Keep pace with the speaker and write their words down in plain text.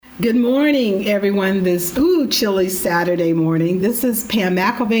Good morning, everyone. This chilly Saturday morning. This is Pam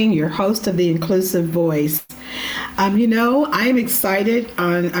McElvain, your host of The Inclusive Voice. I'm excited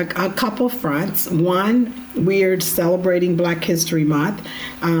on a couple fronts. One, we're celebrating Black History Month.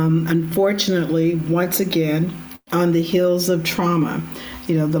 Unfortunately, once again, on the heels of trauma.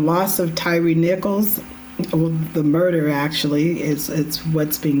 The loss of Tyre Nichols, the murder actually, it's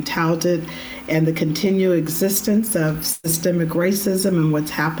what's being touted, and the continued existence of systemic racism and what's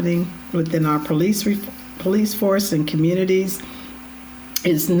happening within our police force and communities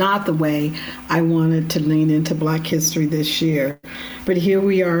is not the way I wanted to lean into Black history this year. But here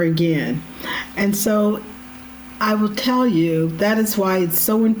we are again. And so I will tell you that is why it's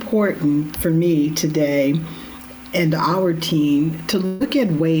so important for me today and our team to look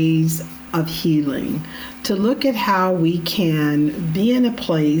at ways of healing, to look at how we can be in a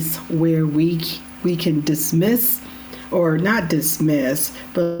place where we can dismiss, or not dismiss,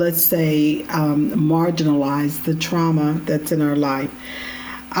 but let's say marginalize the trauma that's in our life.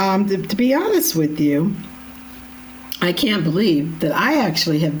 To be honest with you, I can't believe that I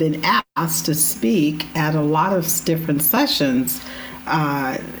actually have been asked to speak at a lot of different sessions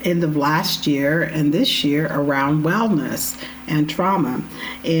end of last year and this year around wellness and trauma.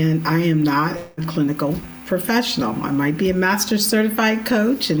 And I am not a clinical professional. I might be a master certified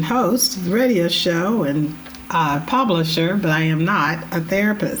coach and host of the radio show and publisher, but I am not a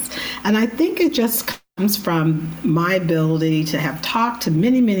therapist. And I think it just comes from my ability to have talked to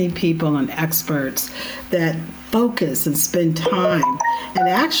many, many people and experts that focus and spend time. And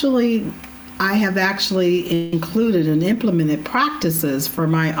I have actually included and implemented practices for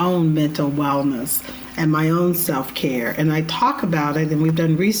my own mental wellness and my own self-care. And I talk about it, and we've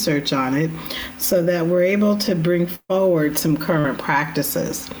done research on it so that we're able to bring forward some current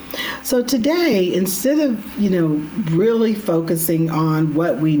practices. So today, instead of, really focusing on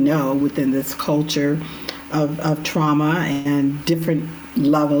what we know within this culture of trauma and different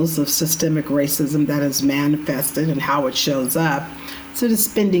levels of systemic racism that is manifested and how it shows up, instead of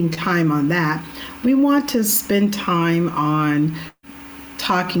spending time on that, we want to spend time on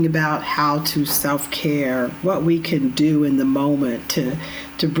talking about how to self-care, what we can do in the moment to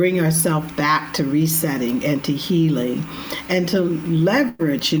bring ourselves back to resetting and to healing, and to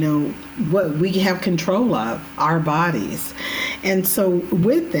leverage, what we have control of, our bodies. And so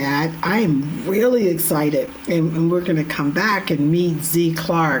with that, I'm really excited, and we're going to come back and meet Z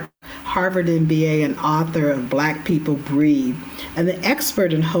Clark, Harvard MBA and author of Black People Breathe, and the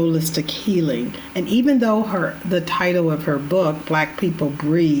expert in holistic healing. And even though the title of her book, Black People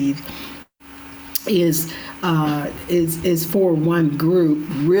Breathe, is for one group,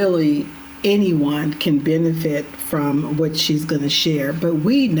 really anyone can benefit from what she's going to share. But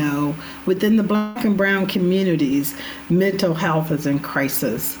we know within the Black and Brown communities, mental health is in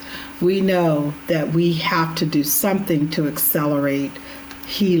crisis. We know that we have to do something to accelerate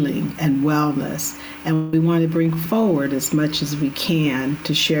healing and wellness. And we want to bring forward as much as we can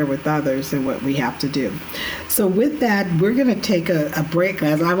to share with others and what we have to do. So with that, we're going to take a break.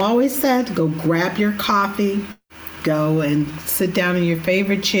 As I've always said, go grab your coffee, go and sit down in your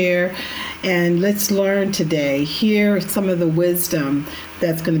favorite chair, and let's learn today. Hear some of the wisdom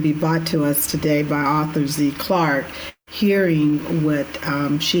that's going to be brought to us today by author Z Clark, hearing what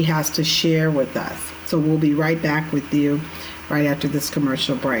she has to share with us. So we'll be right back with you right after this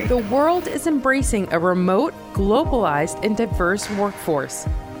commercial break. The world is embracing a remote, globalized, and diverse workforce.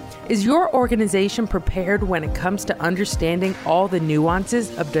 Is your organization prepared when it comes to understanding all the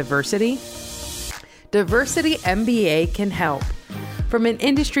nuances of diversity? Diversity MBA can help. From an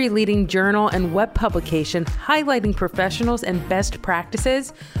industry-leading journal and web publication highlighting professionals and best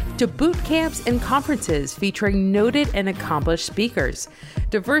practices, to boot camps and conferences featuring noted and accomplished speakers,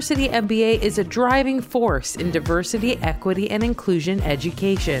 Diversity MBA is a driving force in diversity, equity, and inclusion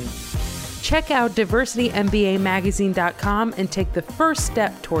education. Check out diversitymbamagazine.com and take the first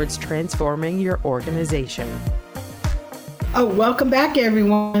step towards transforming your organization. Oh, welcome back,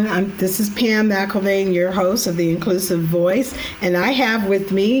 everyone. This is Pam McElvain, your host of The Inclusive Voice, and I have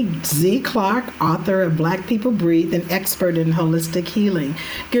with me Z Clark, author of Black People Breathe, and expert in holistic healing.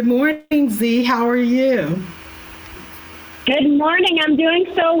 Good morning, Z. How are you? Good morning. I'm doing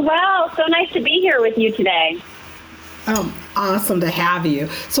so well. So nice to be here with you today. Oh, awesome to have you.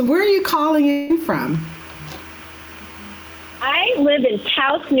 So where are you calling in from? I live in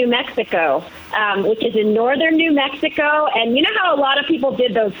Taos, New Mexico, which is in northern New Mexico. And you know how a lot of people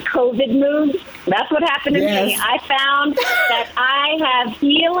did those COVID moves? That's what happened to me. I found that I have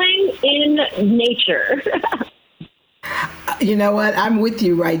healing in nature. You know what? I'm with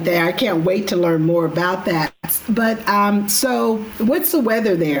you right there. I can't wait to learn more about that. But so what's the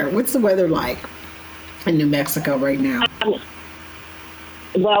weather there? What's the weather like in New Mexico right now?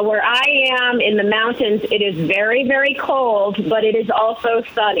 Well, where I am in the mountains, it is very, very cold, but it is also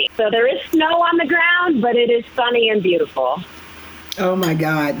sunny. So there is snow on the ground, but it is sunny and beautiful. Oh my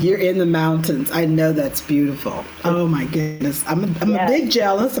God, you're in the mountains. I know that's beautiful. Oh my goodness. I'm a bit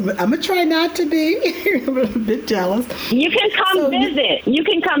jealous. I'm going to try not to be. I'm a bit jealous. You can come visit. You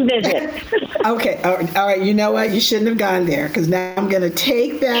can come visit. Okay. All right. You know what? You shouldn't have gone there because now I'm going to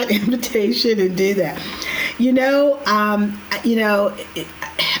take that invitation and do that.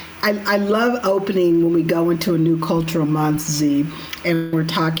 I love opening when we go into a new cultural month, Z, and we're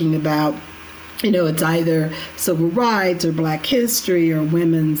talking about, it's either civil rights or Black History or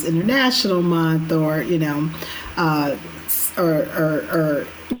Women's International Month or, or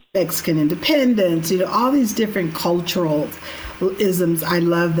Mexican independence, all these different cultural isms. I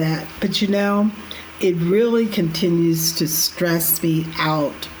love that. But, it really continues to stress me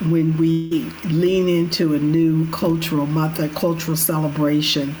out when we lean into a new cultural month, a cultural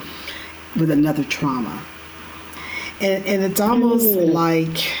celebration with another trauma. And it's almost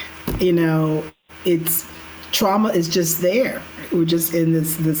like, it's trauma is just there. We're just in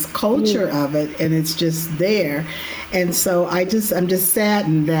this culture of it, and it's just there. And so I'm just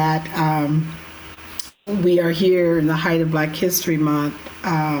saddened that we are here in the height of Black History Month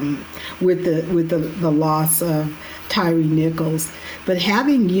with the loss of Tyre Nichols. But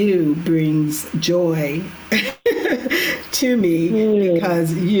having you brings joy to me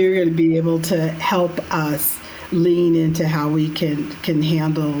because you're going to be able to help us lean into how we can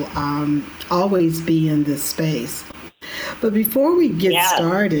handle, always be in this space. But before we get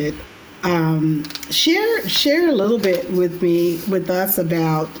started, share a little bit with us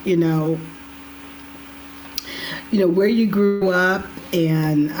about, where you grew up.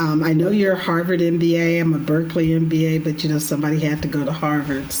 And I know you're a Harvard MBA. I'm a Berkeley MBA, but somebody had to go to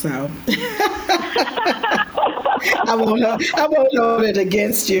Harvard, so I won't hold it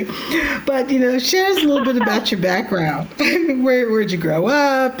against you. But share us a little bit about your background. Where'd you grow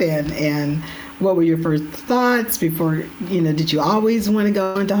up, and what were your first thoughts before? Did you always want to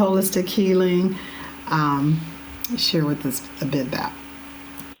go into holistic healing? Share with us a bit about.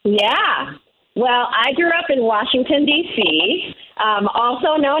 Yeah. Well, I grew up in Washington, D.C.,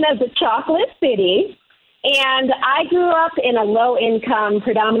 also known as the Chocolate City, and I grew up in a low-income,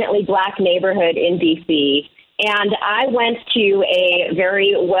 predominantly Black neighborhood in D.C., and I went to a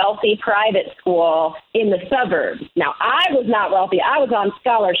very wealthy private school in the suburbs. Now, I was not wealthy. I was on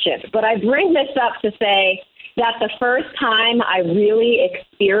scholarship, but I bring this up to say that the first time I really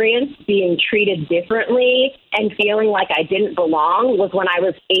experienced being treated differently and feeling like I didn't belong was when I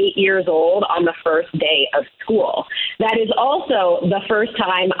was 8 years old on the first day of school. That is also the first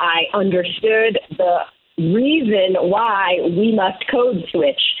time I understood the reason why we must code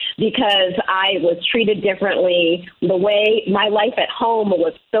switch, because I was treated differently. The way my life at home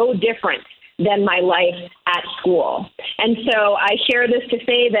was so different than my life at school. And so I share this to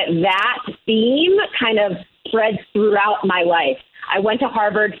say that theme kind of spreads throughout my life. I went to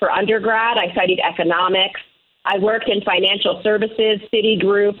Harvard for undergrad. I studied economics. I worked in financial services,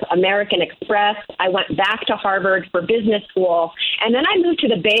 Citigroup, American Express. I went back to Harvard for business school. And then I moved to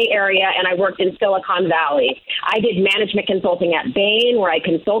the Bay Area and I worked in Silicon Valley. I did management consulting at Bain, where I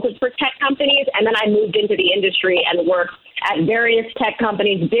consulted for tech companies. And then I moved into the industry and worked at various tech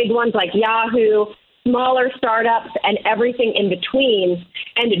companies, big ones like Yahoo, smaller startups, and everything in between.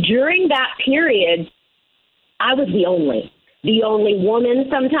 And during that period, I was the only woman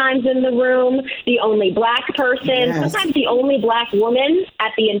sometimes in the room, the only Black person, sometimes the only Black woman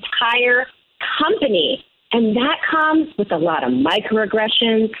at the entire company. And that comes with a lot of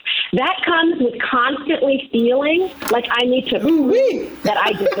microaggressions. That comes with constantly feeling like I need to prove that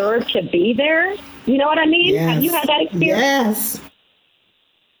I deserve to be there. You know what I mean? Yes. Have you had that experience?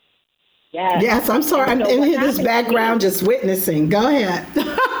 Yes, I'm sorry. I'm in this background just witnessing. Go ahead.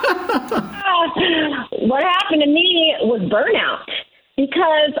 What happened to me was burnout,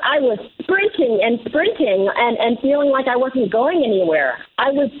 because I was sprinting and feeling like I wasn't going anywhere.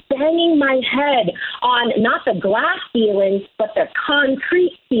 I was banging my head on not the glass ceiling, but the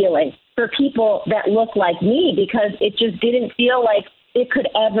concrete ceiling for people that look like me, because it just didn't feel like it could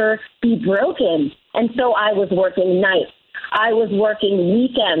ever be broken. And so I was working nights. I was working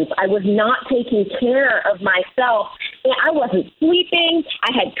weekends. I was not taking care of myself. And I wasn't sleeping.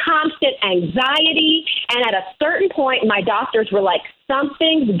 I had constant anxiety. And at a certain point, my doctors were like,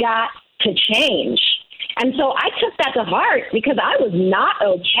 something's got to change. And so I took that to heart, because I was not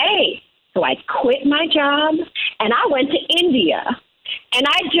okay. So I quit my job and I went to India. And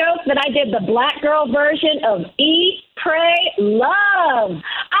I joke that I did the black girl version of eat, pray, love.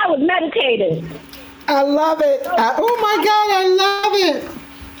 I was meditating. I love it. Oh my God, I love it.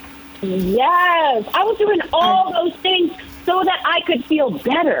 Yes, I was doing all those things so that I could feel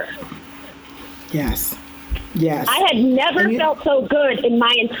better. Yes. Yes. I had never felt so good in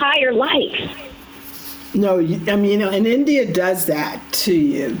my entire life. No, I mean, you know, and India does that to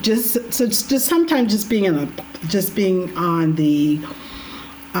you. Just sometimes just being on the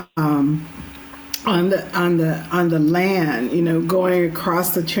land, you know, going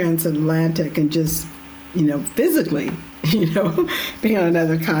across the transatlantic and just, you know, physically, you know, being on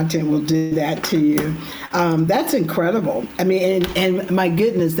another continent will do that to you. That's incredible. I mean, and my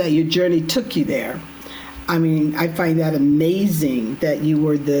goodness, that your journey took you there. I mean, I find that amazing that you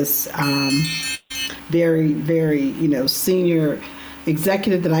were this very, very, you know, senior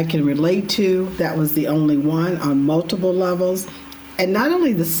executive that I can relate to. That was the only one on multiple levels. And not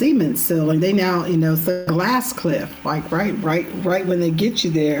only the cement ceiling, they now, you know, it's a glass cliff, like right when they get you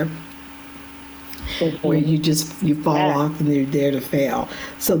there, where you fall off and you're there to fail.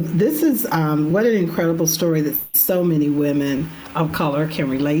 So this is what an incredible story that so many women of color can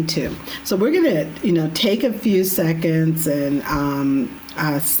relate to. So we're going to, you know, take a few seconds and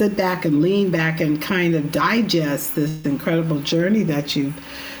sit back and lean back and kind of digest this incredible journey that you've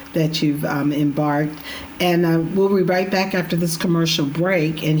embarked. And we'll be right back after this commercial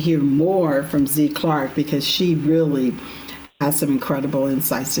break and hear more from Z Clark, because she really has some incredible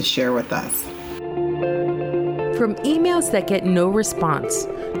insights to share with us. From emails that get no response,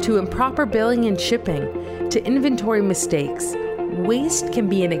 to improper billing and shipping, to inventory mistakes, waste can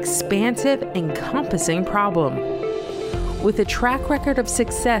be an expansive, encompassing problem. With a track record of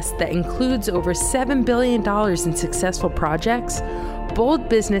success that includes over $7 billion in successful projects, Bold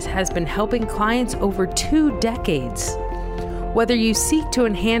Business has been helping clients over 2 decades. Whether you seek to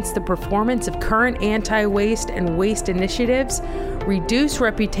enhance the performance of current anti-waste and waste initiatives, reduce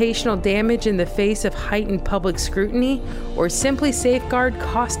reputational damage in the face of heightened public scrutiny, or simply safeguard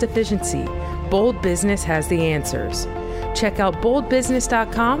cost efficiency, Bold Business has the answers. Check out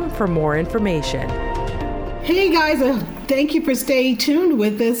boldbusiness.com for more information. Hey guys, thank you for staying tuned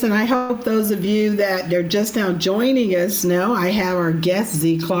with us, and I hope those of you that are just now joining us know I have our guest,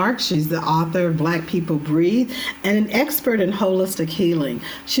 Z Clark. She's the author of Black People Breathe and an expert in holistic healing.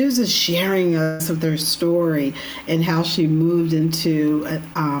 She was just sharing us with her story and how she moved into,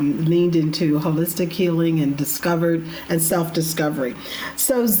 leaned into holistic healing and discovered and self-discovery.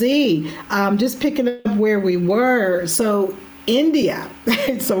 So Z, just picking up where we were, so India.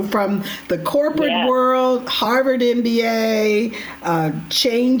 So from the corporate world, Harvard MBA,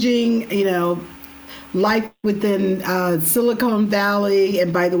 changing, you know, life within Silicon Valley.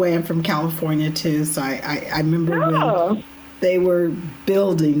 And by the way, I'm from California too. So I remember when they were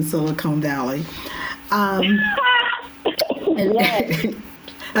building Silicon Valley.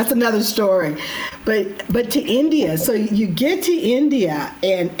 That's another story. But to India, so you get to India,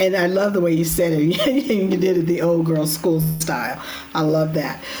 and I love the way you said it. You did it the old girl school style. I love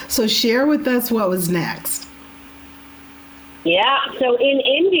that. So share with us what was next. Yeah, so in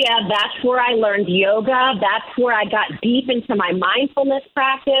India, that's where I learned yoga. That's where I got deep into my mindfulness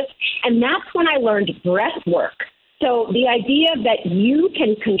practice. And that's when I learned breath work. So the idea that you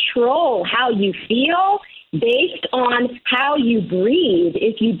can control how you feel based on how you breathe,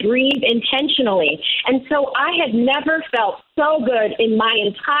 if you breathe intentionally. And so I had never felt so good in my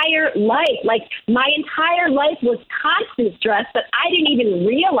entire life. Like, my entire life was constant stress that I didn't even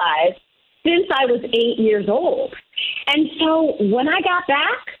realize since I was 8 years old. And so when I got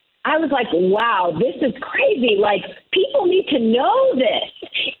back, I was like, wow, this is crazy. Like, people need to know this.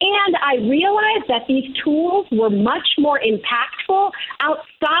 And I realized that these tools were much more impactful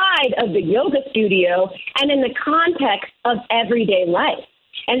outside of the yoga studio and in the context of everyday life.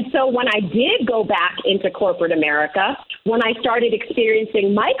 And so when I did go back into corporate America, when I started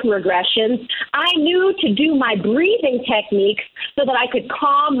experiencing microaggressions, I knew to do my breathing techniques so that I could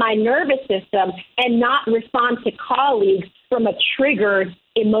calm my nervous system and not respond to colleagues from a triggered,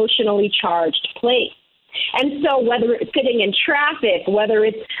 emotionally charged place. And so whether it's sitting in traffic, whether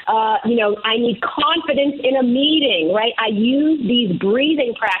it's, I need confidence in a meeting, right? I use these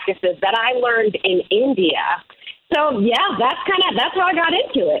breathing practices that I learned in India. So, yeah, that's how I got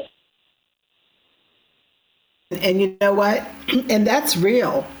into it. And you know what? And that's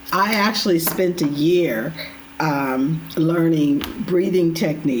real. I actually spent a year learning breathing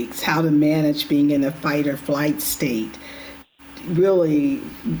techniques, how to manage being in a fight or flight state. Really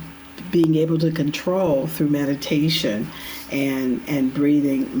being able to control through meditation and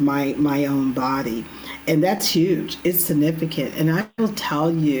breathing my own body. And that's huge. It's significant. And I will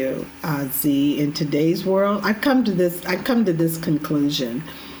tell you, Z, in today's world, I've come to this conclusion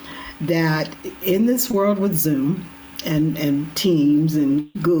that in this world with Zoom and Teams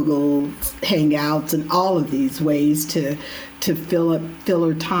and Google Hangouts and all of these ways to fill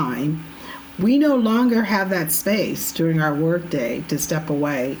our time, we no longer have that space during our workday to step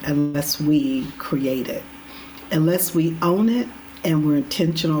away unless we create it, unless we own it and we're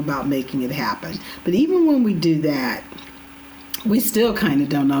intentional about making it happen. But even when we do that, we still kind of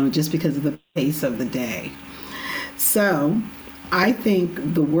don't own it just because of the pace of the day. So I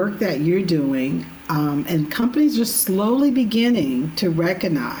think the work that you're doing, and companies are slowly beginning to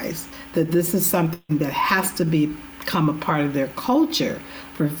recognize that this is something that has to become a part of their culture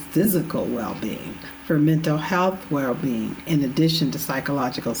for physical well-being, for mental health well-being, in addition to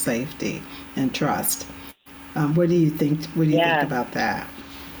psychological safety and trust. What do you think? What do you think about that?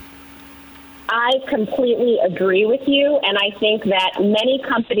 I completely agree with you, and I think that many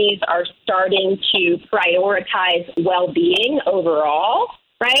companies are starting to prioritize well-being overall,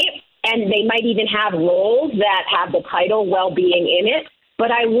 right? And they might even have roles that have the title well-being in it.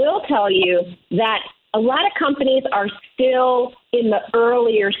 But I will tell you that a lot of companies are still in the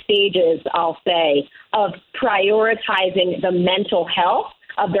earlier stages, I'll say, of prioritizing the mental health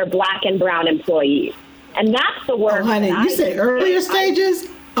of their Black and brown employees. And that's the work. Oh, honey, you say earlier stages?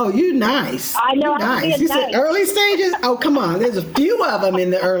 Oh, you nice. I know. Nice. You said early stages? Oh, come on. There's a few of them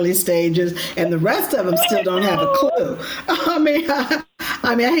in the early stages, and the rest of them still don't have a clue. I mean, I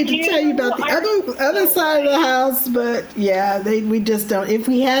hate to tell you about the other side of the house, but yeah, we just don't. If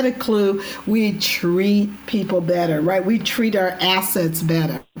we had a clue, we'd treat people better, right? We treat our assets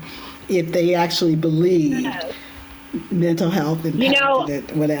better if they actually believe mental health impacted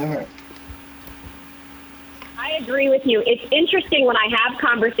it, whatever. I agree with you. It's interesting when I have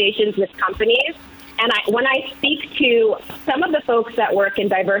conversations with companies, and when I speak to some of the folks that work in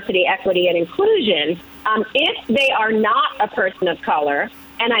diversity, equity, and inclusion, if they are not a person of color,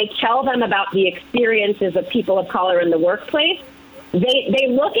 and I tell them about the experiences of people of color in the workplace, they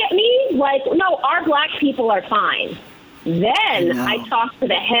look at me like, no, our Black people are fine. Then I talk to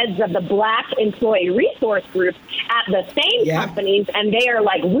the heads of the Black employee resource groups at the same companies, and they are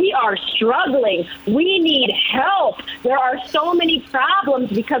like, we are struggling. We need help. There are so many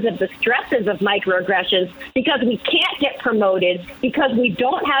problems because of the stresses of microaggressions, because we can't get promoted, because we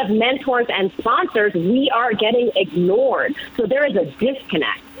don't have mentors and sponsors. We are getting ignored. So there is a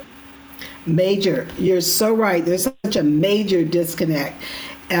disconnect. Major. You're so right. There's such a major disconnect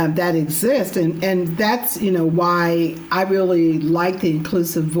that exists, and that's why I really like the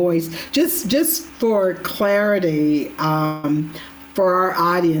inclusive voice. Just for clarity, for our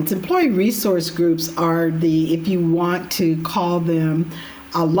audience, employee resource groups are if you want to call them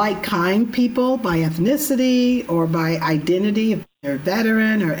like-kind people by ethnicity or by identity. If they're a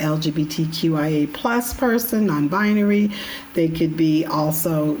veteran or LGBTQIA plus person, non-binary, they could be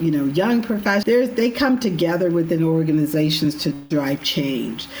also, young professionals. They come together within organizations to drive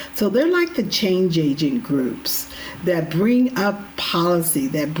change. So they're like the change agent groups that bring up policy,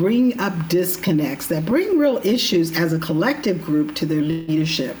 that bring up disconnects, that bring real issues as a collective group to their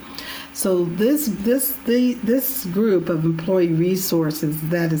leadership. So this group of employee resources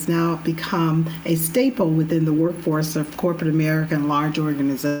that has now become a staple within the workforce of corporate America and large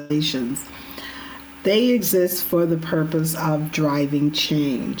organizations, they exist for the purpose of driving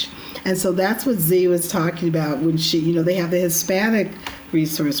change. And so that's what Z was talking about when they have the Hispanic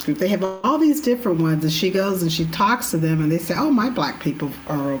resource group. They have all these different ones, and she goes and she talks to them, and they say, oh, my Black people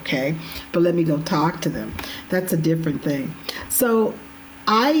are okay, but let me go talk to them. That's a different thing. So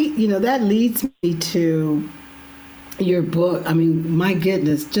that leads me to your book. I mean, my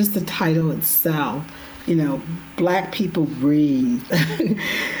goodness, just the title itself, Black People Breathe.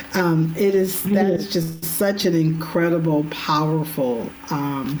 That is just such an incredible, powerful,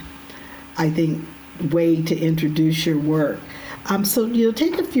 I think, way to introduce your work. So,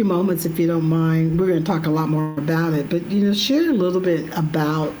 take a few moments, if you don't mind. We're going to talk a lot more about it, but, share a little bit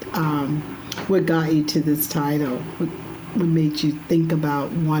about what got you to this title. What made you think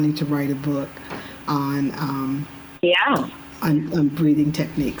about wanting to write a book on breathing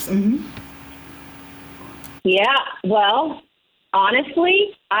techniques? Mm-hmm. Yeah, well,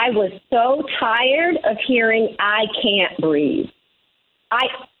 honestly, I was so tired of hearing I can't breathe. I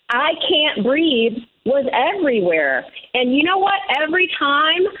can't breathe was everywhere. And you know what? Every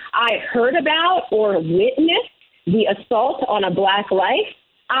time I heard about or witnessed the assault on a Black life,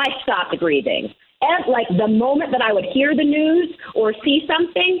 I stopped breathing. And like the moment that I would hear the news or see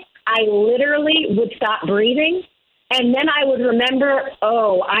something, I literally would stop breathing. And then I would remember,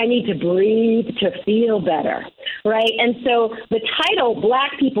 oh, I need to breathe to feel better, right? And so the title,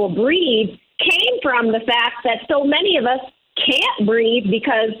 Black People Breathe, came from the fact that so many of us can't breathe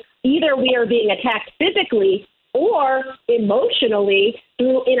because either we are being attacked physically or emotionally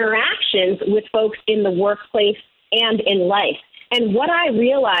through interactions with folks in the workplace and in life. And what I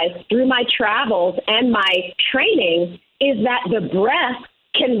realized through my travels and my training is that the breath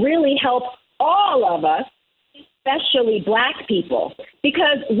can really help all of us, especially Black people,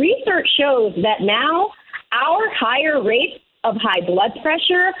 because research shows that now our higher rates of high blood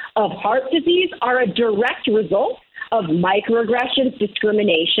pressure, of heart disease, are a direct result of microaggressions,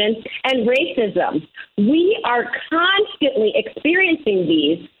 discrimination, and racism. We are constantly experiencing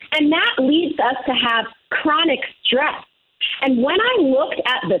these, and that leads us to have chronic stress. And when I looked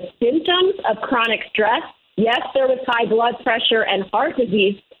at the symptoms of chronic stress, yes, there was high blood pressure and heart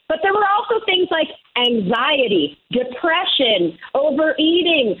disease, but there were also things like anxiety, depression,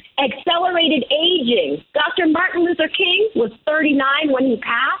 overeating, accelerated aging. Dr. Martin Luther King was 39 when he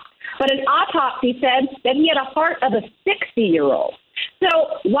passed, but an autopsy said that he had a heart of a 60-year-old.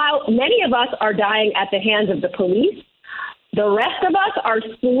 So while many of us are dying at the hands of the police, the rest of us are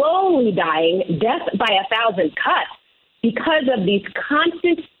slowly dying, death by 1,000 cuts, because of these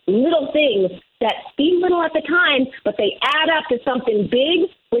constant little things that seem little at the time, but they add up to something big,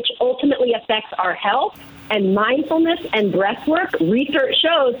 which ultimately affects our health. And mindfulness and breath work, research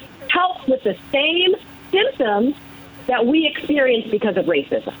shows, helps with the same symptoms that we experience because of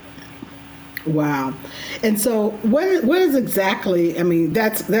racism. Wow. And so what is exactly, I mean,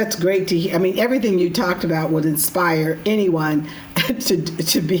 that's great to hear. I mean, everything you talked about would inspire anyone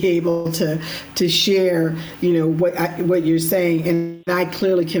to be able to share, you know, what you're saying. And I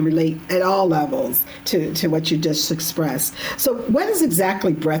clearly can relate at all levels to what you just expressed. So what is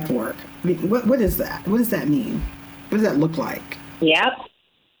exactly breath work? I mean, what is that? What does that mean? What does that look like? Yep.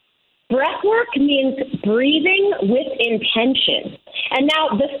 Breath work means breathing with intention. And now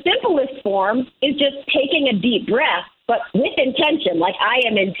the simplest form is just taking a deep breath, but with intention, like I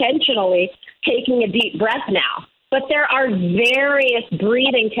am intentionally taking a deep breath now. But there are various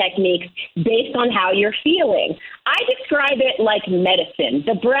breathing techniques based on how you're feeling. I describe it like medicine,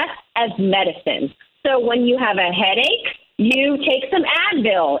 the breath as medicine. So when you have a headache, you take some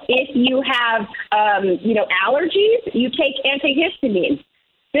Advil. If you have, allergies, you take antihistamines.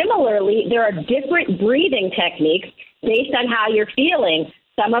 Similarly, there are different breathing techniques based on how you're feeling.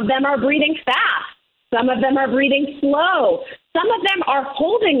 Some of them are breathing fast. Some of them are breathing slow. Some of them are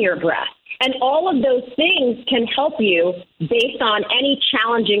holding your breath. And all of those things can help you based on any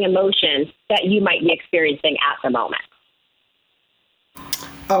challenging emotion that you might be experiencing at the moment.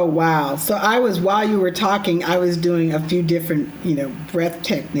 Oh, wow. So while you were talking, I was doing a few different, breath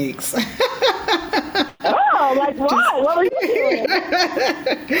techniques. Oh, like what? What were you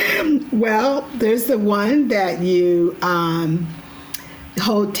doing? Well, there's the one that you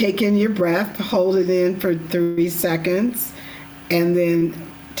take in your breath, hold it in for 3 seconds, and then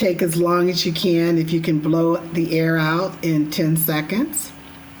take as long as you can. If you can blow the air out in 10 seconds,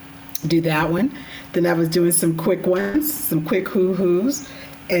 do that one. Then I was doing some quick ones, some quick hoo-hoos,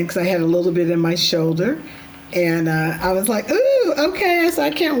 and because I had a little bit in my shoulder, and I was like, ooh, okay, so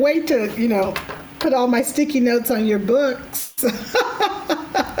I can't wait to, put all my sticky notes on your books. So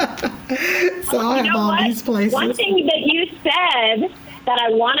I'll have all these places. One thing that you said that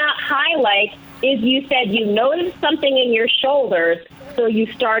I want to highlight is you said you noticed something in your shoulders, so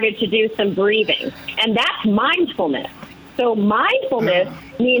you started to do some breathing. And that's mindfulness. So mindfulness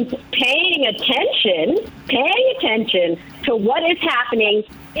means paying attention to what is happening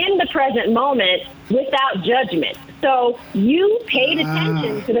in the present moment without judgment. So you paid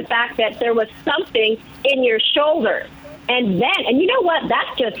attention to the fact that there was something in your shoulders. And you know what?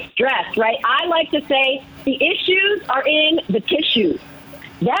 That's just stress, right? I like to say the issues are in the tissues.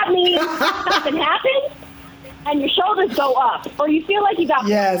 That means something happens and your shoulders go up, or you feel like you got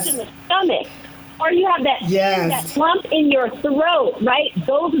punched in the stomach, or you have that lump in your throat, right?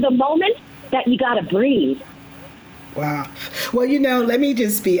 Those are the moments that you got to breathe. Wow. Well, let me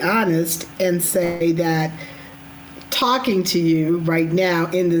just be honest and say that talking to you right now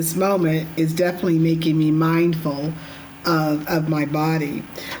in this moment is definitely making me mindful of my body.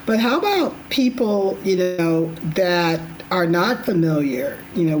 But how about people, that are not familiar,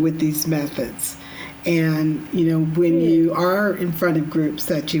 with these methods? And, when you are in front of groups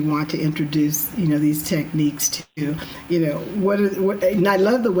that you want to introduce, these techniques to, and I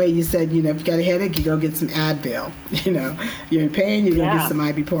love the way you said, if you got a headache, you go get some Advil, you're in pain, you go get some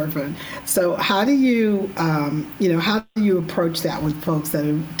ibuprofen. So how do you, how do you approach that with folks that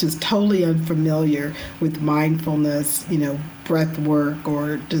are just totally unfamiliar with mindfulness, breath work,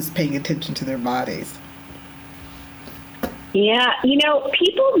 or just paying attention to their bodies? Yeah,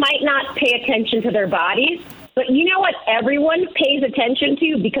 people might not pay attention to their bodies, but you know what everyone pays attention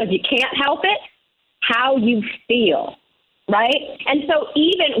to because you can't help it? How you feel, right? And so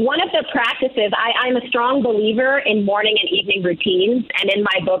even one of the practices, I'm a strong believer in morning and evening routines, and in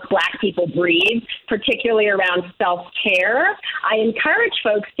my book, Black People Breathe, particularly around self-care, I encourage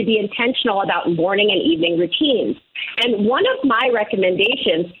folks to be intentional about morning and evening routines. And one of my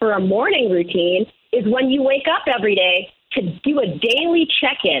recommendations for a morning routine is when you wake up every day, to do a daily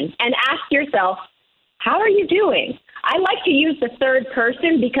check-in and ask yourself, how are you doing? I like to use the third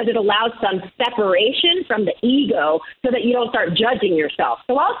person because it allows some separation from the ego so that you don't start judging yourself.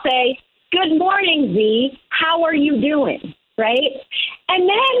 So I'll say, good morning, Z. How are you doing? Right? And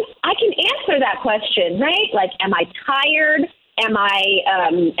then I can answer that question, right? Like, am I tired? Am I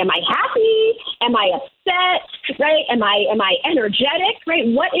happy? Am I upset? Right? Am I energetic? Right?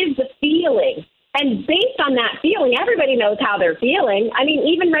 What is the feeling? And based on that feeling, everybody knows how they're feeling. I mean,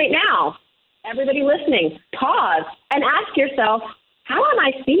 even right now, everybody listening, pause and ask yourself, how am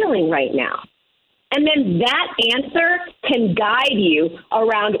I feeling right now? And then that answer can guide you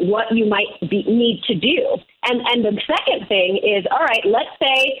around what you might need to do. And the second thing is, all right, let's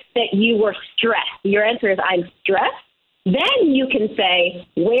say that you were stressed. Your answer is, I'm stressed. Then you can say,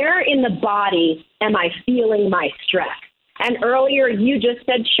 where in the body am I feeling my stress? And earlier, you just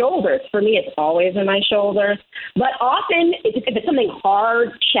said shoulders. For me, it's always in my shoulders. But often, if it's something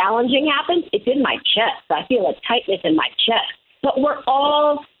hard, challenging happens, it's in my chest. I feel a tightness in my chest. But we're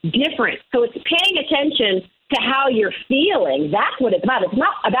all different. So it's paying attention to how you're feeling. That's what it's about. It's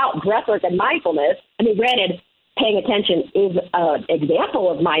not about breathwork and mindfulness. I mean, granted, paying attention is an example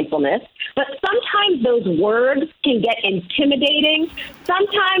of mindfulness, but sometimes those words can get intimidating.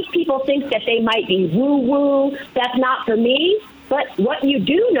 Sometimes people think that they might be woo-woo. That's not for me. But what you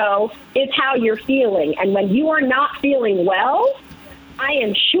do know is how you're feeling. And when you are not feeling well, I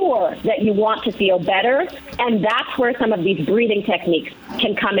am sure that you want to feel better. And that's where some of these breathing techniques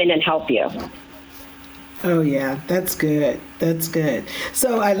can come in and help you. Oh, yeah, that's good. That's good.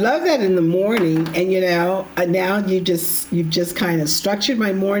 So I love that in the morning. And, now you've just kind of structured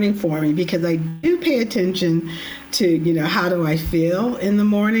my morning for me, because I do pay attention to, how do I feel in the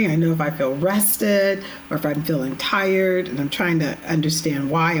morning? I know if I feel rested or if I'm feeling tired, and I'm trying to understand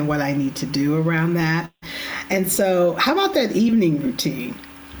why and what I need to do around that. And so how about that evening routine?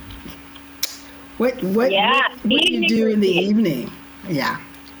 What do you do in the evening? Yeah.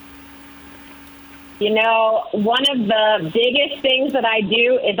 One of the biggest things that I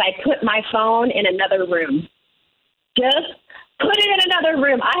do is I put my phone in another room. Just put it in another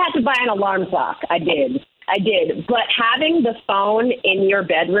room. I had to buy an alarm clock. I did. But having the phone in your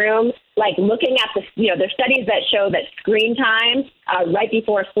bedroom, like looking at there's studies that show that screen time right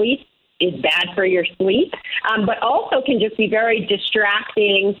before sleep is bad for your sleep, but also can just be very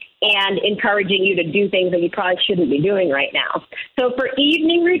distracting and encouraging you to do things that you probably shouldn't be doing right now. So for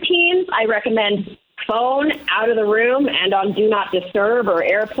evening routines, I recommend phone out of the room and on do not disturb or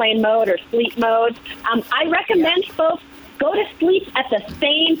airplane mode or sleep mode. I recommend folks go to sleep at the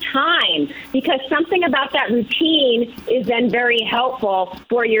same time, because something about that routine is then very helpful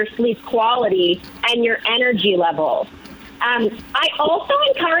for your sleep quality and your energy levels. I also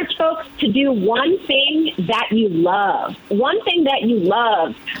encourage folks to do one thing that you love. One thing that you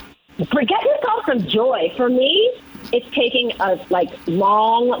love. Get yourself some joy. For me, it's taking a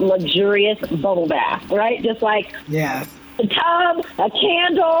long, luxurious bubble bath, right? Just yes. A tub, a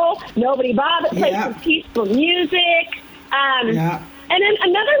candle, nobody bothers, play some peaceful music. And then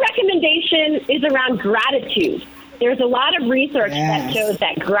another recommendation is around gratitude. There's a lot of research that shows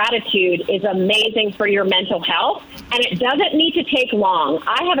that gratitude is amazing for your mental health, and it doesn't need to take long.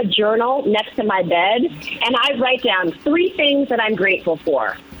 I have a journal next to my bed, and I write down 3 things that I'm grateful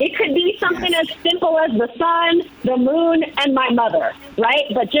for. It could be something as simple as the sun, the moon, and my mother, right?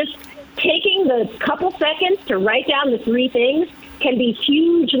 But just taking the couple seconds to write down the 3 things can be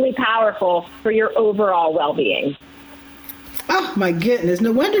hugely powerful for your overall well-being. Oh my goodness!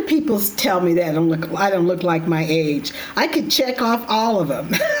 No wonder people tell me that I don't look like my age. I could check off all of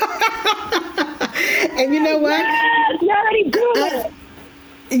them. And you know what? Yes, you already do it.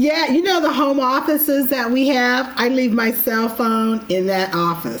 Yeah, the home offices that we have, I leave my cell phone in that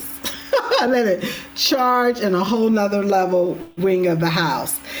office. Let it charge in a whole nother level wing of the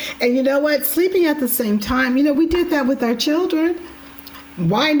house. And you know what? Sleeping at the same time, we did that with our children.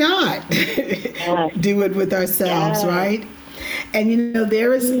 Why not do it with ourselves, right? And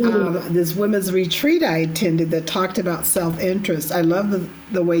there is this women's retreat I attended that talked about self-interest. I love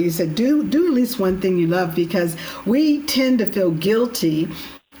the way you said, do at least one thing you love, because we tend to feel guilty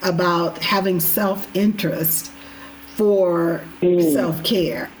about having self-interest for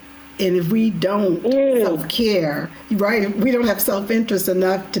self-care. And if we don't self-care, right, if we don't have self-interest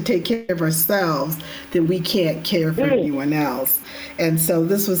enough to take care of ourselves, then we can't care for anyone else. And so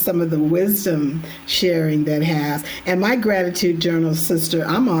this was some of the wisdom sharing that has. And my gratitude journal, sister,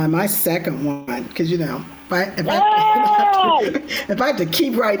 I'm on my second one, because, if I have to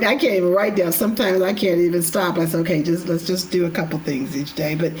keep writing, I can't even write down. Sometimes I can't even stop. I say, okay, let's just do a couple things each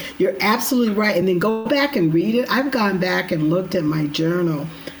day. But you're absolutely right. And then go back and read it. I've gone back and looked at my journal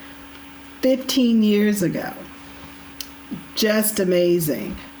 15 years ago. Just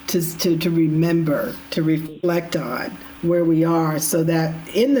amazing to remember, to reflect on where we are, so that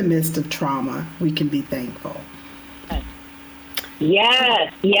in the midst of trauma, we can be thankful.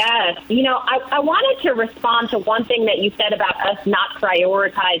 Yes. I wanted to respond to one thing that you said about us not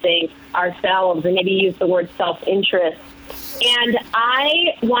prioritizing ourselves, and maybe use the word self-interest. And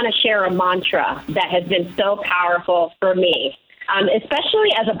I want to share a mantra that has been so powerful for me.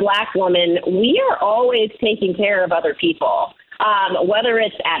 Especially as a Black woman, we are always taking care of other people, whether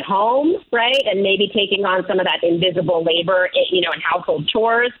it's at home, right, and maybe taking on some of that invisible labor, in household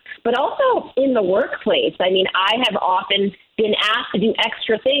chores, but also in the workplace. I mean, I have often been asked to do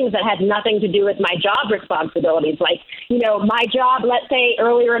extra things that had nothing to do with my job responsibilities. Like, my job, let's say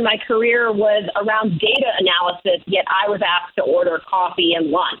earlier in my career, was around data analysis, yet I was asked to order coffee and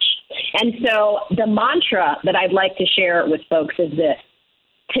lunch. And so the mantra that I'd like to share with folks is this: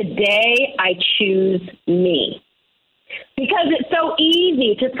 today I choose me. Because it's so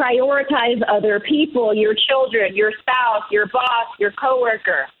easy to prioritize other people, your children, your spouse, your boss, your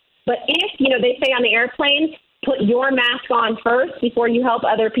coworker. But if, they say on the airplane, put your mask on first before you help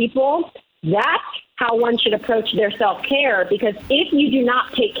other people, that's how one should approach their self-care. Because if you do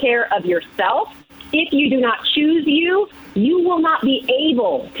not take care of yourself, if you do not choose you will not be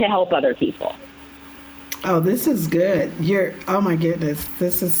able to help other people. Oh, this is good. Oh my goodness,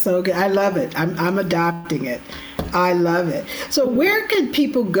 this is so good. I love it. I'm adopting it. I love it. So where can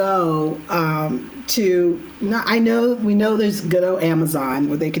people go we know there's good old Amazon,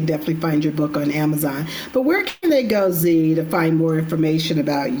 where they can definitely find your book on Amazon, but where can they go, Z, to find more information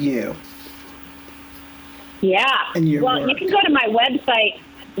about you? Yeah. And your work? You can go to my website,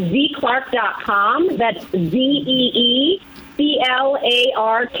 zclarke.com. That's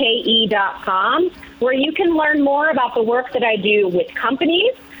ZEECLARKE.com, where you can learn more about the work that I do with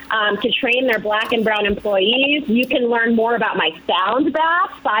companies to train their Black and brown employees. You can learn more about my sound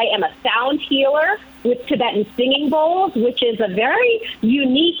baths. I am a sound healer with Tibetan singing bowls, which is a very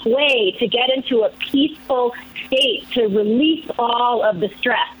unique way to get into a peaceful state, to release all of the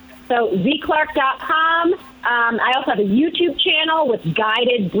stress. So zclarke.com. I also have a YouTube channel with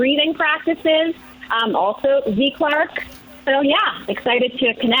guided breathing practices. Also Z Clarke. So yeah, excited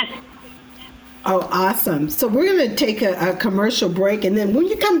to connect. Oh, awesome. So we're going to take a commercial break. And then when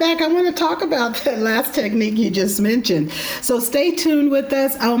you come back, I want to talk about that last technique you just mentioned. So stay tuned with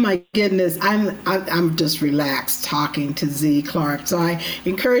us. Oh, my goodness. I'm just relaxed talking to Z Clarke. So I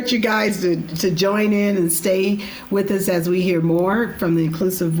encourage you guys to join in and stay with us as we hear more from the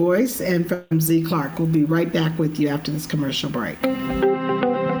Inclusive Voice and from Z Clarke. We'll be right back with you after this commercial break.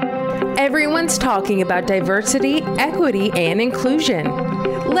 Everyone's talking about diversity, equity, and inclusion.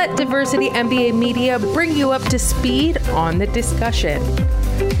 Let Diversity MBA Media bring you up to speed on the discussion.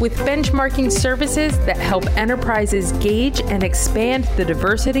 With benchmarking services that help enterprises gauge and expand the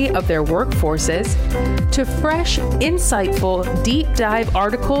diversity of their workforces, to fresh, insightful, deep dive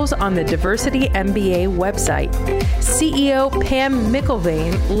articles on the Diversity MBA website, CEO Pam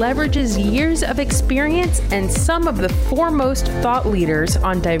McIlvaine leverages years of experience and some of the foremost thought leaders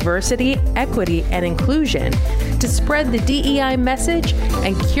on diversity, equity, and inclusion to spread the DEI message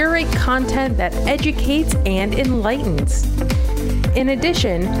and curate content that educates and enlightens. In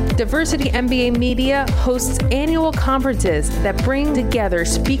addition, Diversity MBA Media hosts annual conferences that bring together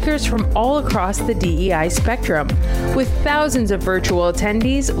speakers from all across the DEI spectrum, with thousands of virtual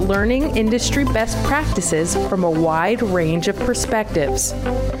attendees learning industry best practices from a wide range of perspectives.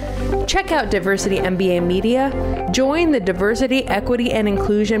 Check out Diversity MBA Media, join the diversity, equity, and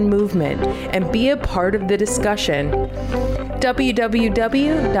inclusion movement, and be a part of the discussion.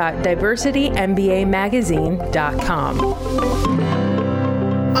 www.diversitymbamagazine.com.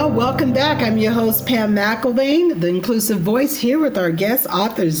 Oh, welcome back. I'm your host, Pam McElvain, the Inclusive Voice, here with our guest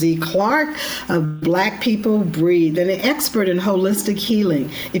author, Z Clark of Black People Breathe, and an expert in holistic healing.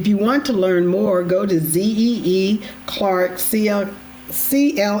 If you want to learn more, go to ZEE Clark, CLARKE.com.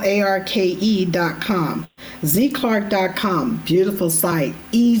 zclark.com, beautiful site,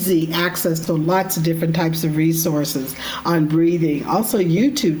 easy access to lots of different types of resources on breathing. Also,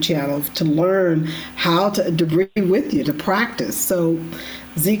 YouTube channel to learn how to breathe with you, to practice. So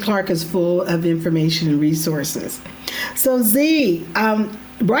Z Clark is full of information and resources. So Z,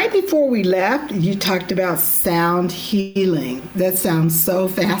 right before we left, you talked about sound healing. That sounds so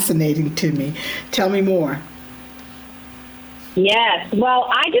fascinating to me. Tell me more. Yes. Well,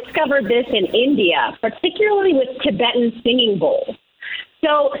 I discovered this in India, particularly with Tibetan singing bowls.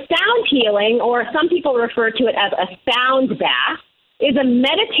 So sound healing, or some people refer to it as a sound bath, is a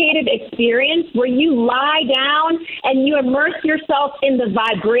meditative experience where you lie down and you immerse yourself in the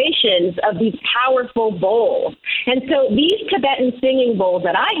vibrations of these powerful bowls. And so these Tibetan singing bowls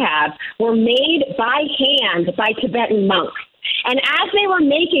that I have were made by hand by Tibetan monks. And as they were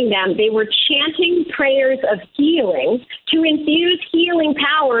making them, they were chanting prayers of healing to infuse healing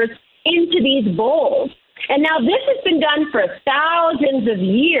powers into these bowls. And now this has been done for thousands of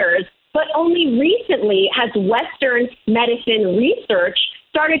years, but only recently has Western medicine research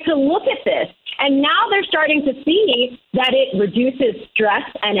started to look at this. And now they're starting to see that it reduces stress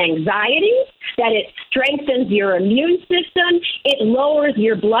and anxiety, that it strengthens your immune system, it lowers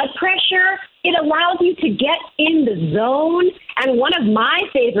your blood pressure, it allows you to get in the zone. And one of my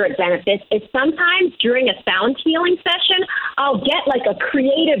favorite benefits is sometimes during a sound healing session, I'll get like a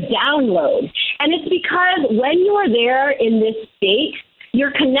creative download. And it's because when you are there in this state,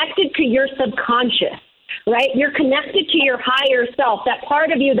 you're connected to your subconscious, right? You're connected to your higher self, that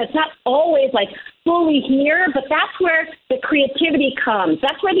part of you that's not always like fully here, but that's where the creativity comes.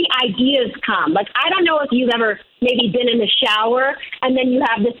 That's where the ideas come. Like, I don't know if you've ever maybe been in the shower and then you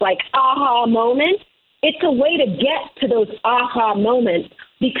have this like aha moment. It's a way to get to those aha moments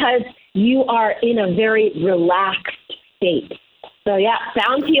because you are in a very relaxed state. So, yeah,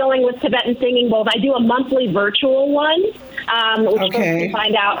 sound healing with Tibetan singing bowls. I do a monthly virtual one, which you can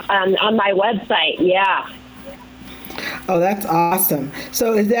find out on my website. Yeah. Oh, that's awesome.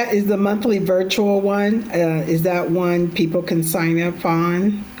 So is the monthly virtual one, is that one people can sign up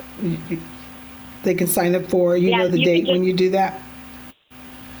on? They can sign up for, you know the date when you do that?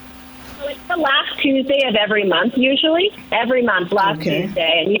 So it's the last Tuesday of every month, usually. Every month, last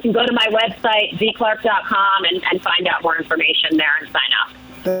Tuesday. And you can go to my website, zclark.com, and find out more information there and sign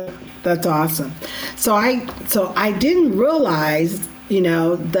up. That's awesome. So I didn't realize,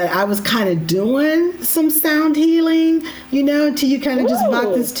 that I was kind of doing some sound healing, until you kind of just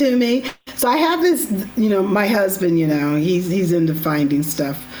brought this to me. So I have this, my husband, he's into finding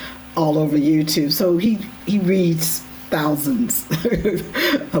stuff all over YouTube. So he reads thousands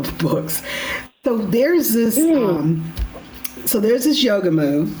of books. So there's this yoga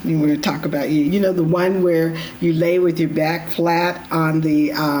move. We're going to talk about the one where you lay with your back flat on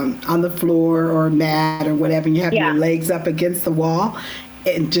the floor or mat or whatever, and you have your legs up against the wall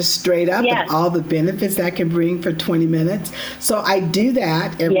and just straight up, and all the benefits that can bring for 20 minutes. So I do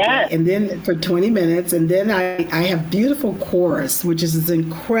that every day, and then for 20 minutes, and then I have beautiful chorus, which is this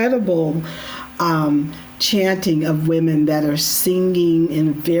incredible chanting of women that are singing in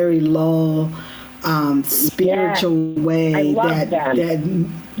a very low, spiritual way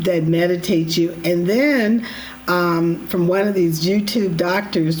that meditates you. And then from one of these YouTube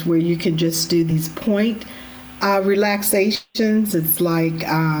doctors where you can just do these point relaxations. It's like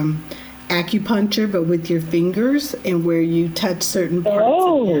acupuncture, but with your fingers, and where you touch certain parts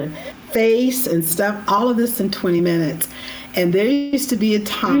of your face and stuff. All of this in 20 minutes. And there used to be a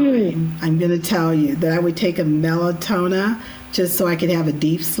time, I'm going to tell you, that I would take a melatonin just so I could have a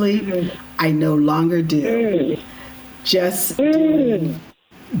deep sleep. I no longer do. Just doing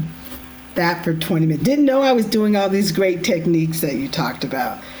that for 20 minutes. Didn't know I was doing all these great techniques that you talked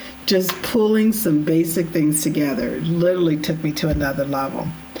about. Just pulling some basic things together. It literally took me to another level.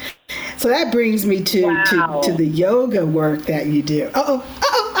 So that brings me to the yoga work that you do.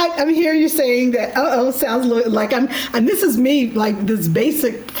 I'm hearing you saying that. Sounds like and this is me, like this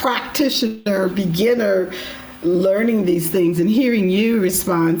basic practitioner, beginner, learning these things and hearing you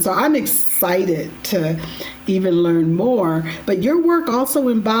respond. So I'm excited to even learn more. But your work also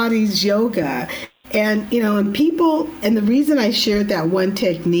embodies yoga. And, and people, and the reason I shared that one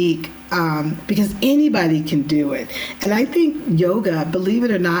technique, because anybody can do it. And I think yoga, believe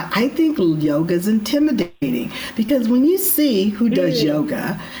it or not, I think yoga is intimidating, because when you see who does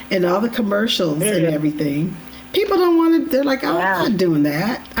yoga and all the commercials and everything, people don't want to. They're like, oh, I'm not doing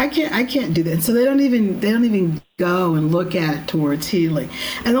that. I can't do that. So they don't even go and look at it towards healing.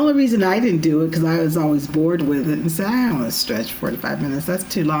 And the only reason I didn't do it because I was always bored with it and said, I don't want to stretch 45 minutes. That's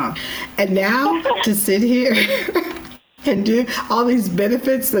too long. And now to sit here and do all these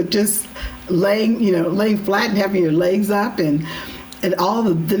benefits of just laying flat and having your legs up and all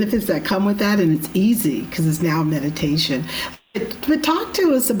the benefits that come with that, and it's easy because it's now meditation. But talk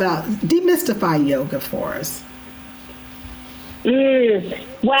to us about demystify yoga for us.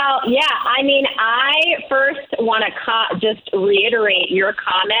 Well, yeah, I mean, I first want to just reiterate your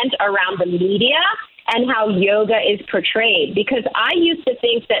comment around the media and how yoga is portrayed, because I used to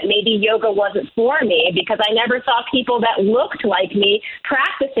think that maybe yoga wasn't for me because I never saw people that looked like me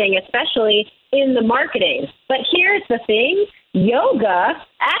practicing, especially in the marketing. But here's the thing. Yoga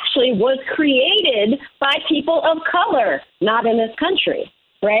actually was created by people of color, not in this country,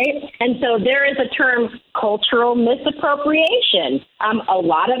 right? And so there is a term, cultural misappropriation. A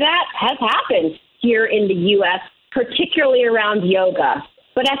lot of that has happened here in the U.S., particularly around yoga.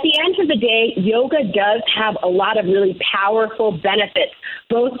 But at the end of the day, yoga does have a lot of really powerful benefits,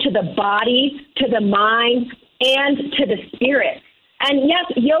 both to the body, to the mind, and to the spirit. And yes,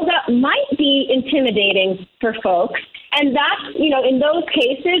 yoga might be intimidating for folks. And that's, in those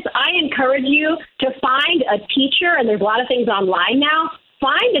cases, I encourage you to find a teacher, and there's a lot of things online now.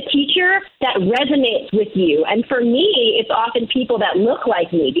 Find a teacher that resonates with you. And for me, it's often people that look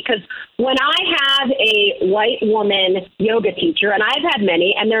like me, because when I have a white woman yoga teacher, and I've had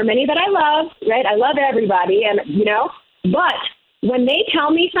many, and there are many that I love, right? I love everybody, but when they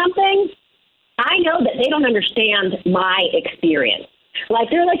tell me something, I know that they don't understand my experience. Like,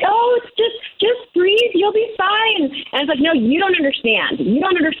 they're like, oh, it's just breathe, you'll be fine. And it's like, no, you don't understand. You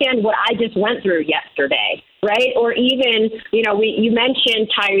don't understand what I just went through yesterday, right? Or even, you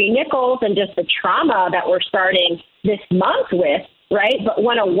mentioned Tyree Nichols and just the trauma that we're starting this month with, right? But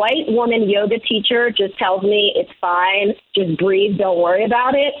when a white woman yoga teacher just tells me it's fine, just breathe, don't worry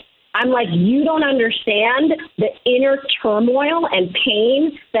about it, I'm like, you don't understand the inner turmoil and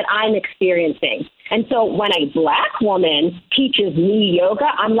pain that I'm experiencing. And so when a Black woman teaches me yoga,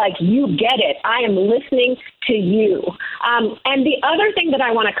 I'm like, you get it. I am listening to you. And the other thing that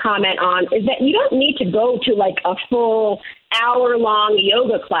I want to comment on is that you don't need to go to like a full hour-long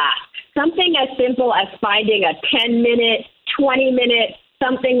yoga class. Something as simple as finding a 10-minute, 20-minute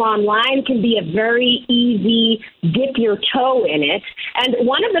something online can be a very easy dip your toe in it. And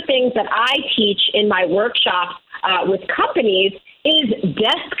one of the things that I teach in my workshops with companies is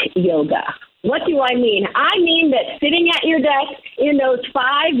desk yoga. What do I mean? I mean that sitting at your desk in those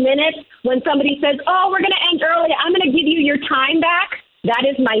 5 minutes when somebody says, oh, we're going to end early, I'm going to give you your time back. That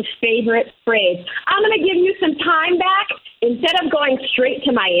is my favorite phrase. I'm going to give you some time back. Instead of going straight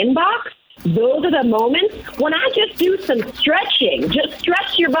to my inbox, those are the moments when I just do some stretching. Just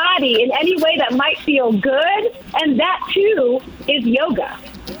stretch your body in any way that might feel good. And that, too, is yoga.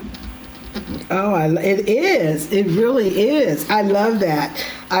 Oh, it is. It really is. I love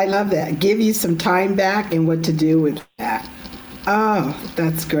that. Give you some time back and what to do with that. Oh,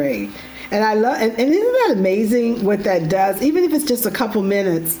 that's great. And I love, and isn't that amazing what that does? Even if it's just a couple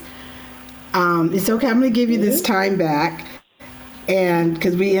minutes, it's okay. I'm going to give you this time back. And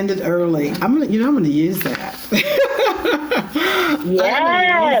because we ended early, I'm going to use that. Yes. I'm going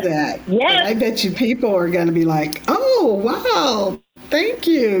to use that. Yes. And I bet you people are going to be like, oh, wow. Thank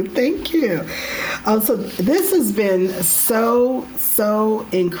you. So this has been so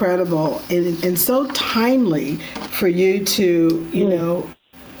incredible and so timely for you to,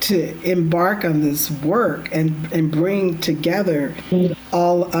 to embark on this work and bring together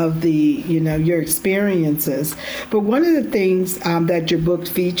all of the, your experiences. But one of the things that your book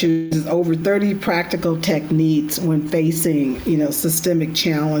features is over 30 practical techniques when facing, systemic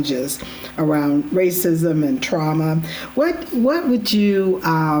challenges around racism and trauma. What would you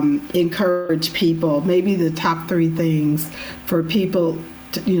encourage people, maybe the top 3 things for people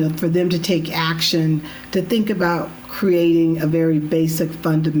for them to take action, to think about creating a very basic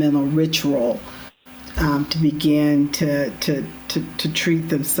fundamental ritual to begin to treat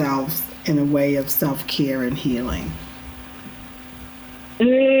themselves in a way of self-care and healing?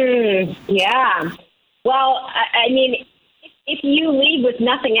 Yeah. Well, I mean, if you leave with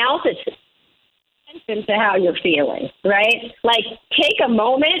nothing else, it's attention to how you're feeling, right? Like, take a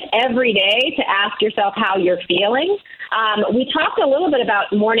moment every day to ask yourself how you're feeling. We talked a little bit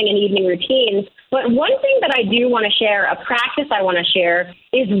about morning and evening routines, but one thing that I do want to share, a practice I want to share,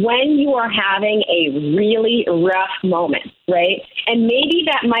 is when you are having a really rough moment, right? And maybe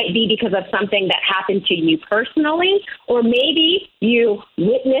that might be because of something that happened to you personally, or maybe you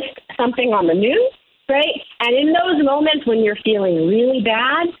witnessed something on the news, right? And in those moments when you're feeling really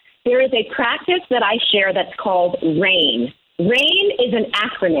bad, there is a practice that I share that's called RAIN. RAIN is an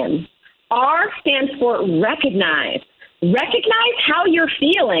acronym. R stands for recognize. Recognize how you're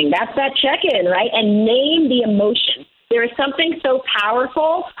feeling. That's that check-in, right? And name the emotion. There is something so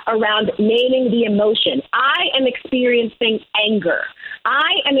powerful around naming the emotion. I am experiencing anger.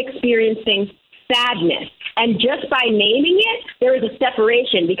 I am experiencing sadness. And just by naming it, there is a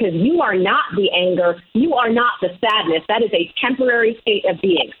separation because you are not the anger. You are not the sadness. That is a temporary state of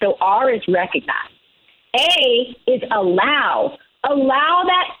being. So R is recognize. A is allow. Allow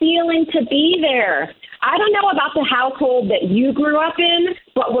that feeling to be there. I don't know about the household that you grew up in,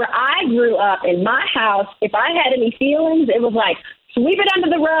 but where I grew up in my house, if I had any feelings, it was like, sweep it under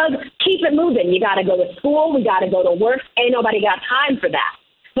the rug, keep it moving. You got to go to school. We got to go to work. Ain't nobody got time for that.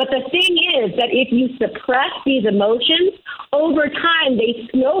 But the thing is that if you suppress these emotions, over time they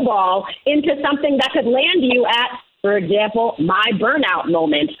snowball into something that could land you at, for example, my burnout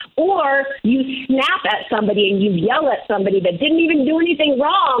moment, or you snap at somebody and you yell at somebody that didn't even do anything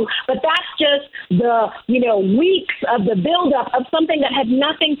wrong, but that's just the, weeks of the buildup of something that had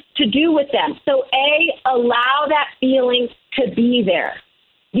nothing to do with them. So A, allow that feeling to be there.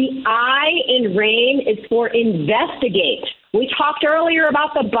 The I in RAIN is for investigate. We talked earlier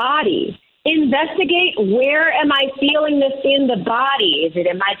about the body. Investigate, where am I feeling this in the body? Is it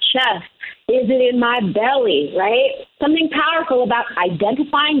in my chest? Is it in my belly, right? Something powerful about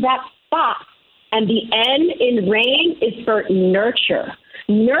identifying that spot. And the N in RAIN is for nurture.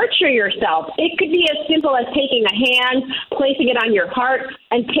 Nurture yourself. It could be as simple as taking a hand, placing it on your heart,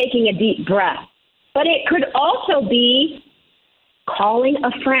 and taking a deep breath. But it could also be calling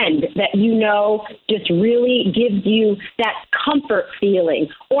a friend that just really gives you that comfort feeling.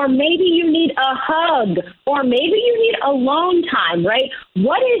 Or maybe you need a hug, or maybe you need alone time, right?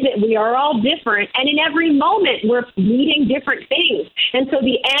 What is it? We are all different, and in every moment we're needing different things. And so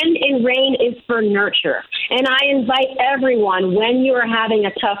the N in RAIN is for nurture. And I invite everyone, when you are having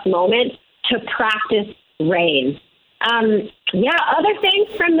a tough moment, to practice RAIN. Other things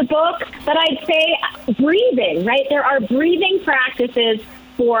from the book that I'd say, breathing, right? There are breathing practices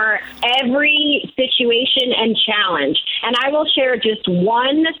for every situation and challenge. And I will share just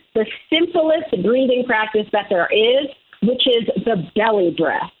one, the simplest breathing practice that there is, which is the belly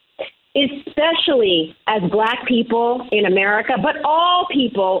breath. Especially as Black people in America, but all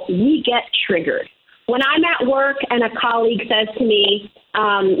people, we get triggered. When I'm at work and a colleague says to me,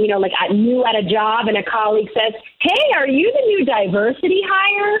 like I'm new at a job and a colleague says, hey, are you the new diversity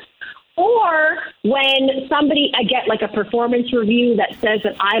hire? Or when I get like a performance review that says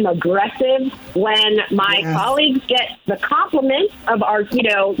that I'm aggressive, when my colleagues get the compliments of our,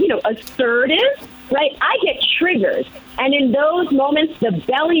 assertive, right? I get triggered. And in those moments, the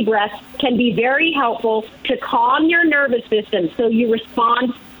belly breath can be very helpful to calm your nervous system so you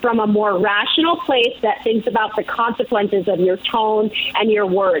respond from a more rational place that thinks about the consequences of your tone and your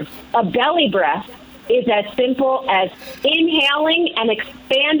words. A belly breath is as simple as inhaling and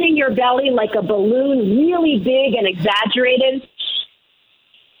expanding your belly like a balloon, really big and exaggerated,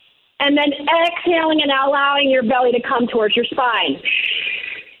 and then exhaling and allowing your belly to come towards your spine.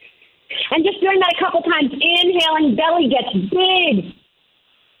 And just doing that a couple times. Inhaling, belly gets big.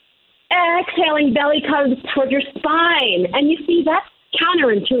 Exhaling, belly comes towards your spine. And you see, that's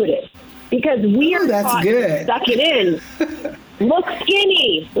counterintuitive because we are taught to suck it in. Look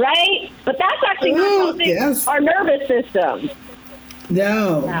skinny, right? But that's actually not helping our nervous system.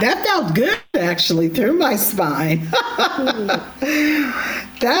 No, that felt good actually through my spine.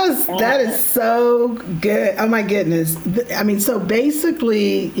 That is so good. Oh my goodness. I mean, so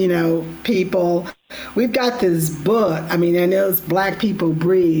basically, people, we've got this book. I mean, I know it's Black People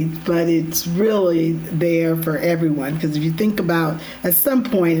Breathe, but it's really there for everyone. Because if you think about at some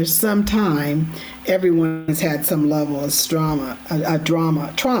point or some time, everyone has had some level of trauma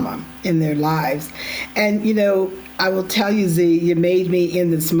in their lives. And, I will tell you, Z, you made me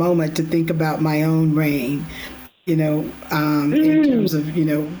in this moment to think about my own RAIN. In terms of,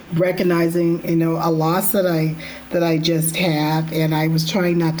 recognizing, a loss that I just had. And I was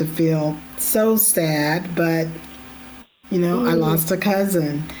trying not to feel so sad, but, I lost a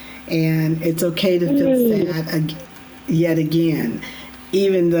cousin. And it's okay to feel sad yet again,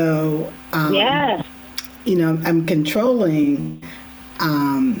 even though, I'm controlling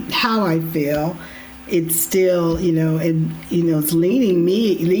how I feel. It's still, it's leading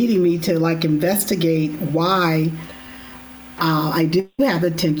me to like investigate why I do have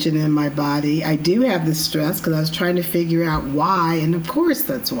the tension in my body. I do have the stress because I was trying to figure out why. And of course,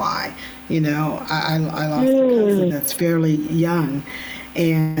 that's why, I lost a cousin that's fairly young.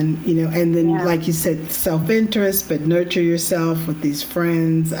 And, and then, like you said, self-interest, but nurture yourself with these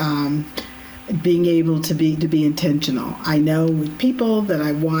friends, being able to be intentional. I know with people that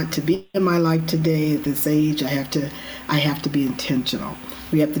I want to be in my life today at this age, I have to be intentional.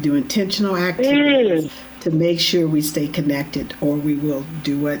 We have to do intentional activities to make sure we stay connected, or we will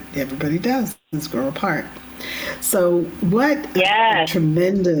do what everybody does, is grow apart. So what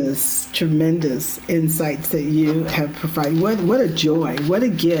tremendous insights that you have provided. What a joy, what a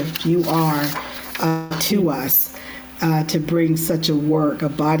gift you are to us to bring such a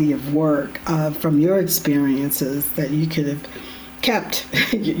body of work from your experiences that you could have kept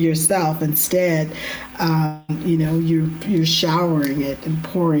yourself. Instead, you're showering it and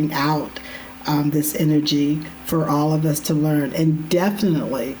pouring out this energy for all of us to learn. And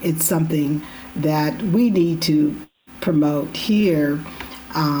definitely it's something that we need to promote here,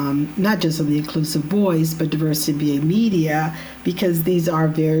 not just on the Inclusive Voice, but Diversity MBA Media, because these are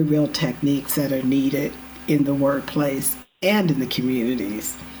very real techniques that are needed in the workplace and in the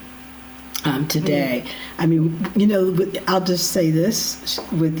communities today. I mean, I'll just say this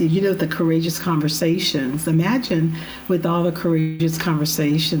with the courageous conversations. Imagine with all the courageous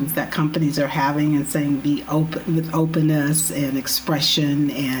conversations that companies are having and saying be open with openness and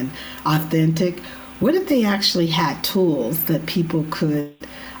expression and authentic. What if they actually had tools that people could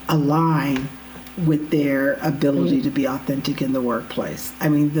align with their ability to be authentic in the workplace? I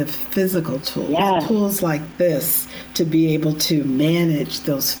mean, the physical tools, tools like this to be able to manage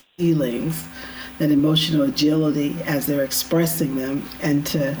those feelings, that emotional agility as they're expressing them, and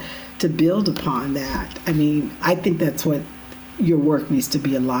to build upon that. I mean, I think that's what your work needs to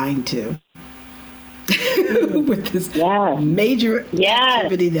be aligned to. With this major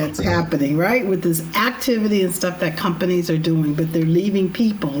activity that's happening, right? With this activity and stuff that companies are doing, but they're leaving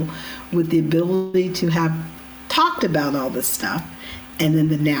people with the ability to have talked about all this stuff, and then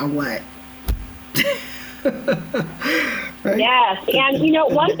the now what? Right? Yes, and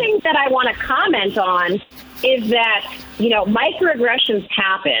one thing that I want to comment on is that, microaggressions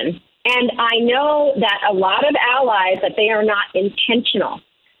happen, and I know that a lot of allies, that they are not intentional.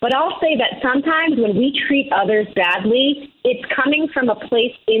 But I'll say that sometimes when we treat others badly, it's coming from a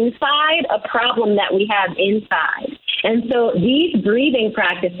place inside, a problem that we have inside. And so these breathing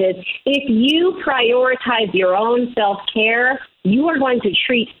practices, if you prioritize your own self-care, you are going to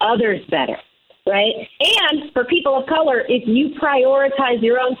treat others better, right? And for people of color, if you prioritize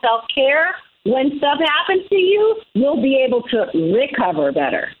your own self-care, when stuff happens to you, you'll be able to recover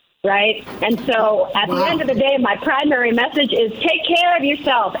better. Right? And so at the end of the day, my primary message is take care of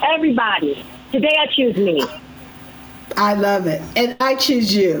yourself, everybody. Today I choose me. I love it. And I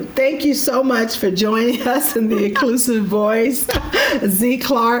choose you. Thank you so much for joining us in the Inclusive Voice. Z.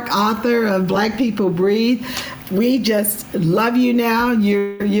 Clark, author of Black People Breathe. We just love you now.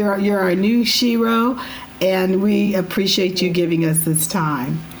 You're our new Shiro, and we appreciate you giving us this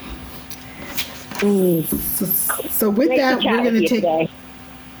time. So with that, we're going to take... Today.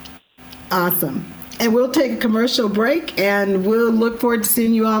 Awesome. And we'll take a commercial break, and we'll look forward to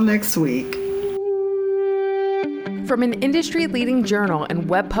seeing you all next week. From an industry-leading journal and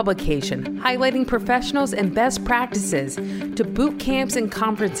web publication highlighting professionals and best practices to boot camps and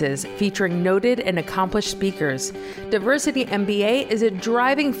conferences featuring noted and accomplished speakers, Diversity MBA is a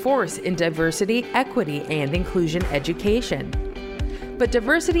driving force in diversity, equity, and inclusion education. But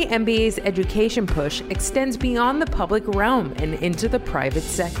Diversity MBA's education push extends beyond the public realm and into the private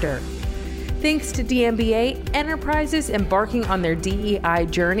sector. Thanks to DMBA, enterprises embarking on their DEI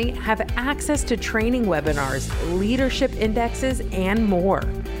journey have access to training webinars, leadership indexes, and more,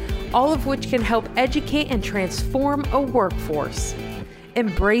 all of which can help educate and transform a workforce.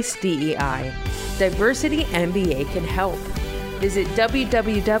 Embrace DEI. Diversity MBA can help. Visit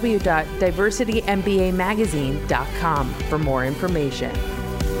www.diversitymbamagazine.com for more information.